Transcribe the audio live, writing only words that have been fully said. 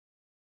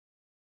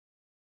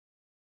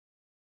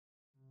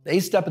The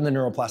eighth step in the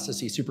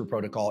neuroplasticity super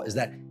protocol is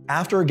that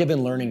after a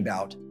given learning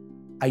bout,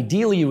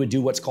 ideally you would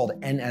do what's called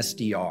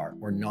NSDR,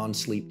 or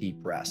non-sleep deep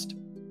rest.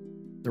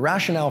 The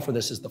rationale for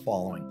this is the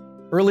following.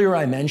 Earlier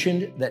I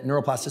mentioned that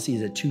neuroplasticity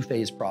is a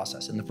two-phase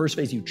process. In the first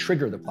phase, you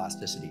trigger the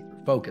plasticity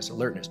through focus,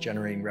 alertness,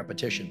 generating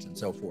repetitions, and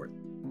so forth.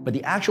 But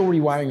the actual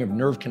rewiring of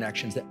nerve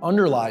connections that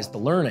underlies the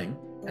learning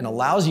and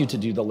allows you to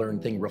do the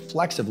learned thing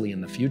reflexively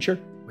in the future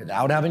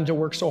without having to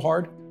work so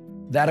hard,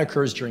 that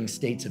occurs during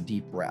states of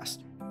deep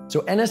rest. So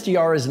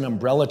NSDR is an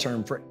umbrella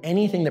term for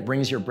anything that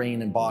brings your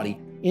brain and body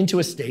into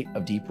a state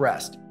of deep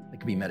rest. It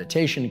could be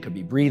meditation, it could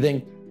be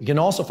breathing. You can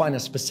also find a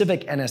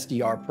specific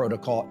NSDR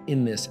protocol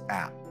in this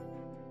app.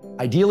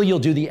 Ideally, you'll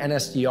do the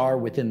NSDR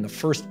within the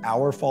first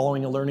hour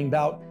following a learning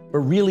bout, but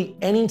really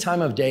any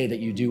time of day that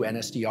you do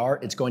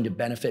NSDR, it's going to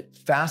benefit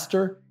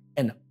faster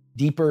and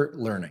deeper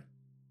learning.